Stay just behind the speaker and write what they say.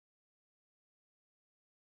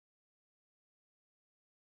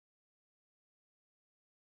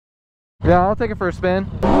Yeah, I'll take it for a spin.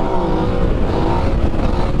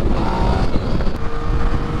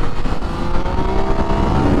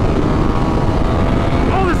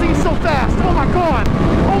 Oh, this thing's so fast. Oh my god.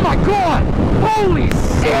 Oh my god. Holy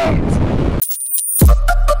shit.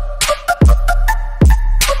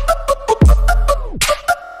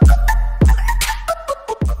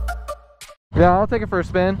 Yeah, I'll take it for a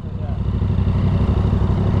spin.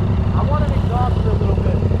 I want an exhaust for a little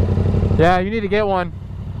bit. Yeah, you need to get one.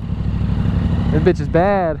 This bitch is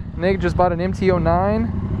bad. Nick just bought an MT09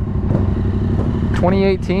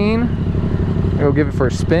 2018. I'm gonna go give it for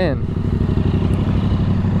a spin.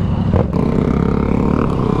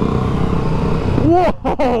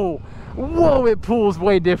 Whoa! Whoa, it pulls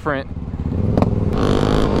way different.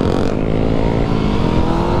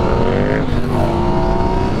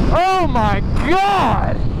 Oh my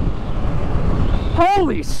god!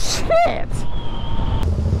 Holy shit!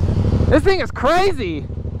 This thing is crazy!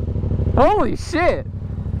 Holy shit!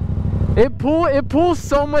 It pulls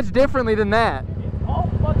so much differently than that. It's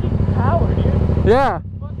all fucking power, dude. Yeah.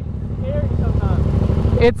 It's fucking scary sometimes.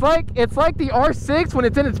 It's like the R6 when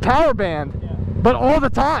it's in its power band, Yeah. but all the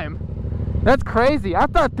time. That's crazy. I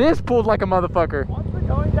thought this pulled like a motherfucker. Once we're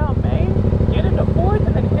going down Main, get into fourth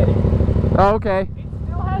and then hit it. Oh, okay. It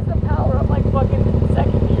still has the power of like fucking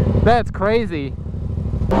second gear. That's crazy.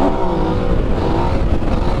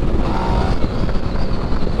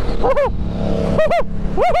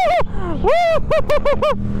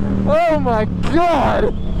 Oh my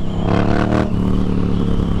god!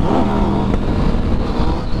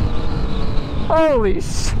 Holy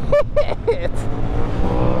shit!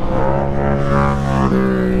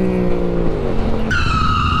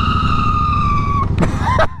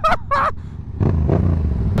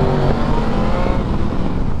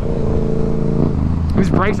 These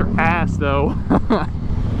brakes are ass though.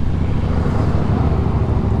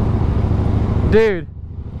 Dude,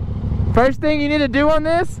 first thing you need to do on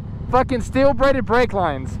this, fucking steel braided brake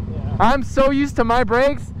lines. Yeah. I'm so used to my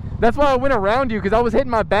brakes. That's why I went around you, because I was hitting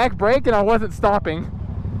my back brake and I wasn't stopping.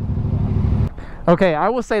 Okay, I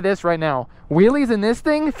will say this right now. Wheelies in this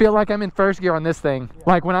thing feel like I'm in first gear on this thing. Yeah.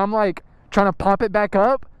 Like when I'm like trying to pop it back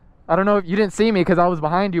up. I don't know if you didn't see me because I was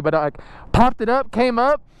behind you, but I like popped it up, came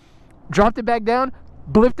up, dropped it back down,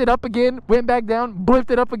 blipped it up again, went back down, blipped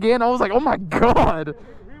it up again. I was like, oh my god.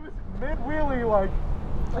 He was mid-wheelie like...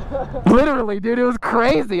 Literally, dude, it was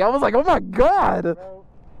crazy. I was like, oh my god.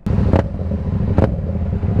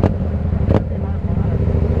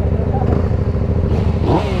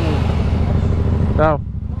 Oh.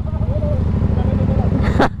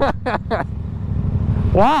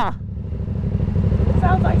 Why? It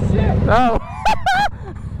sounds like shit. Oh.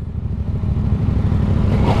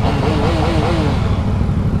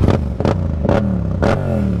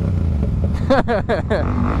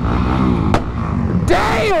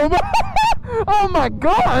 Damn! Oh my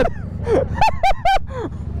god! Rev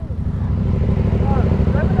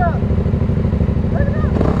it up. Rev it up.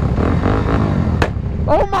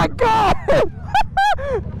 Oh my god!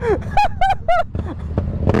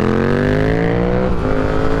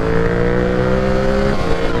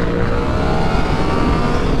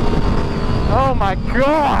 Oh my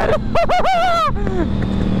god!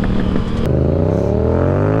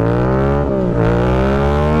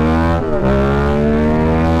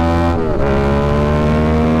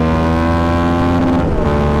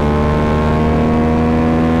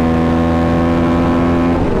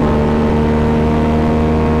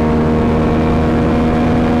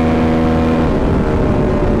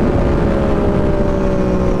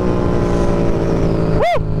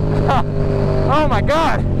 Oh my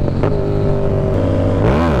god!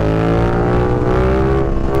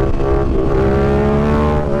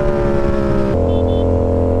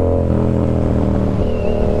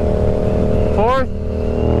 Fourth.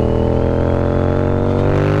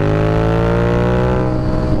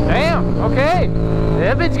 Damn, okay.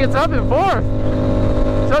 That bitch gets up in fourth.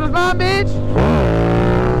 So does mine, bitch.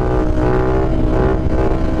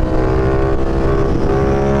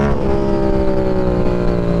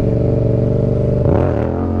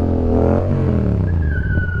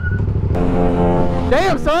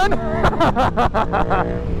 Damn, son!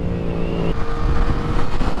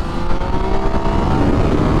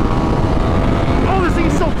 Oh, this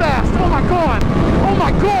thing's so fast! Oh my god! Oh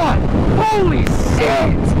my god! Holy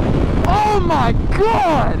shit! Oh my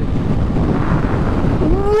god!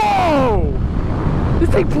 Whoa! This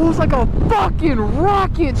thing pulls like a fucking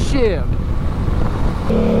rocket ship!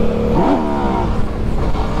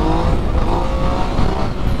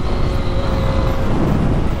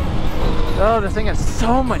 Oh, this thing has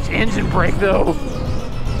so much engine brake though.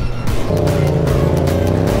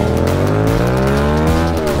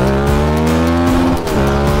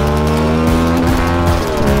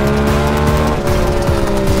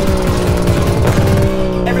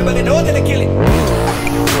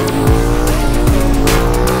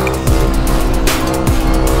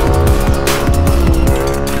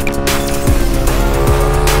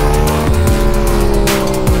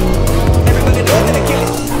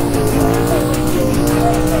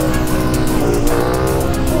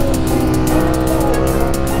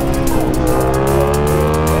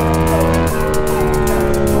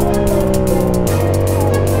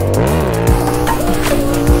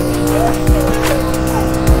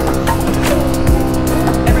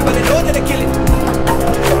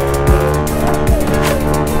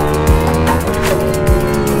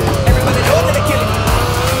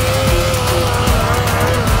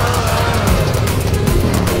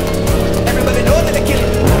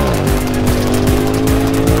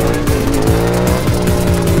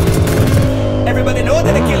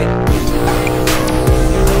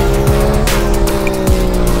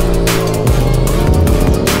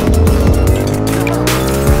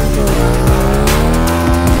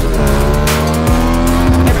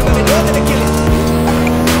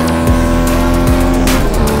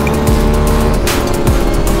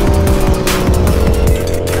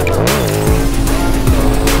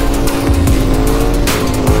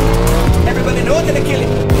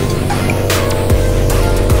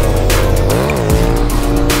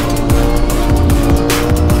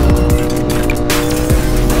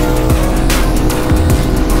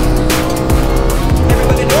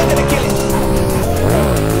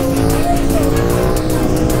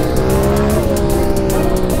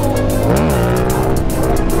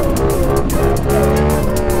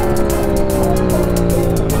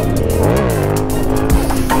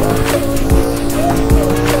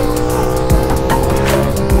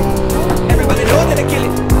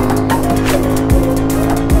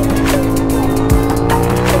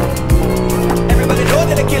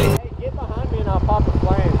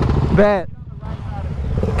 Bet.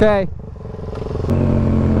 Okay.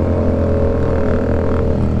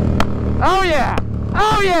 Oh yeah!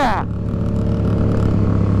 Oh yeah!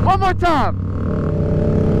 One more time.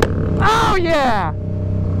 Oh yeah!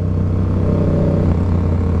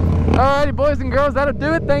 Alrighty, boys and girls, that'll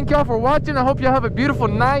do it. Thank y'all for watching. I hope y'all have a beautiful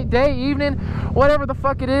night, day, evening, whatever the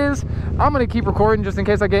fuck it is. I'm gonna keep recording just in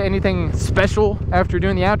case I get anything special after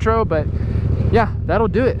doing the outro, but yeah, that'll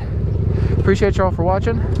do it. Appreciate y'all for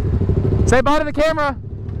watching. Say bye to the camera.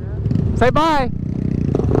 Say bye.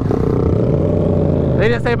 They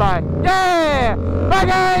didn't say bye. Yeah! Bye,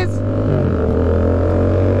 guys!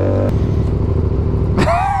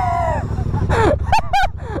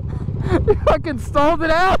 You fucking stalled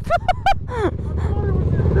it out.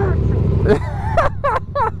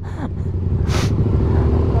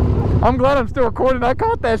 I'm glad I'm still recording. I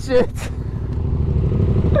caught that shit.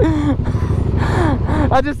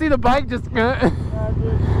 I just see the bike just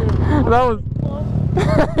that was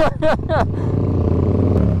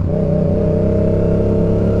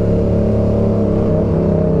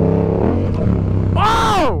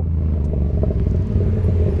whoa!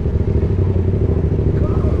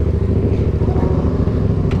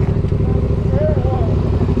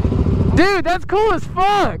 Dude, that's cool as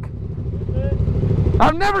fuck.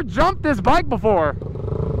 I've never jumped this bike before.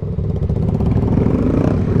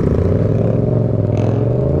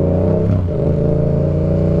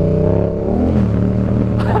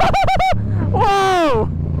 Whoa!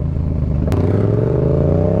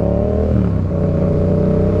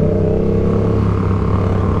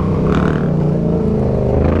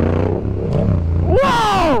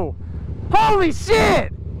 Whoa! Holy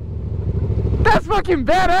shit! That's fucking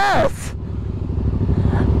badass!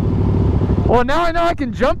 Well, now I know I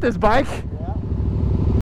can jump this bike.